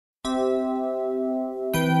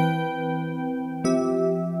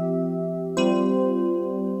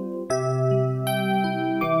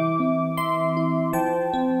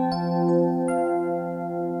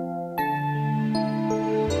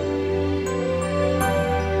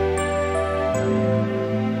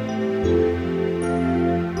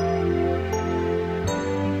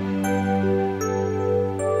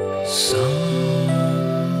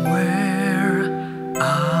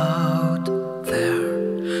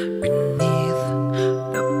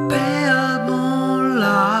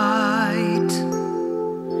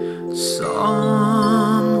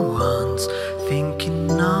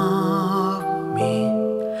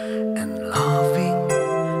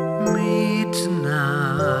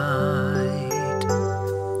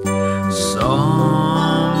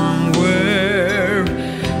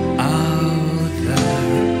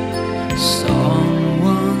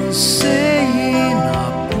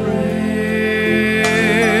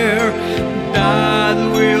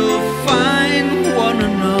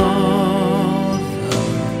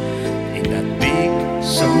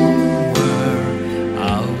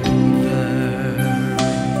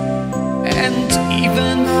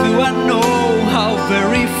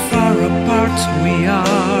apart we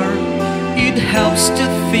are. It helps to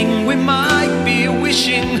think we might be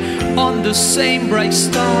wishing on the same bright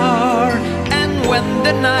star. And when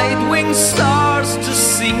the night wind starts to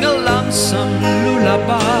sing a lonesome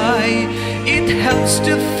lullaby, it helps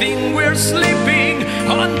to think we're sleeping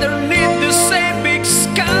underneath the same big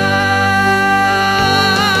sky.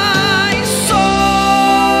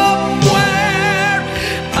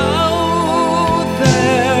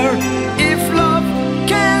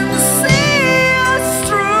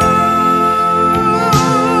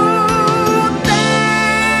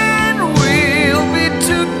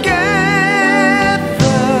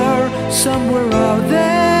 Somewhere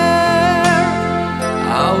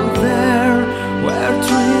out there, where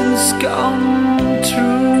dreams come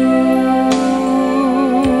true.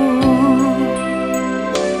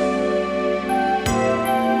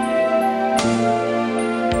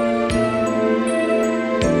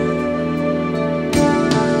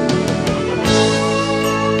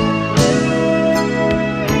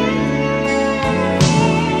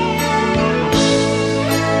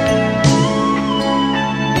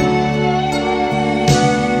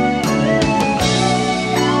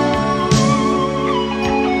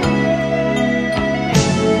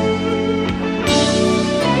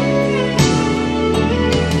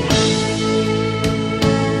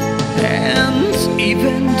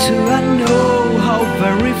 Even though I know how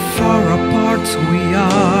very far apart we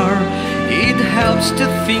are, it helps to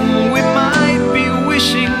think we might be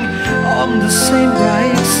wishing on the same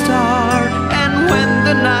bright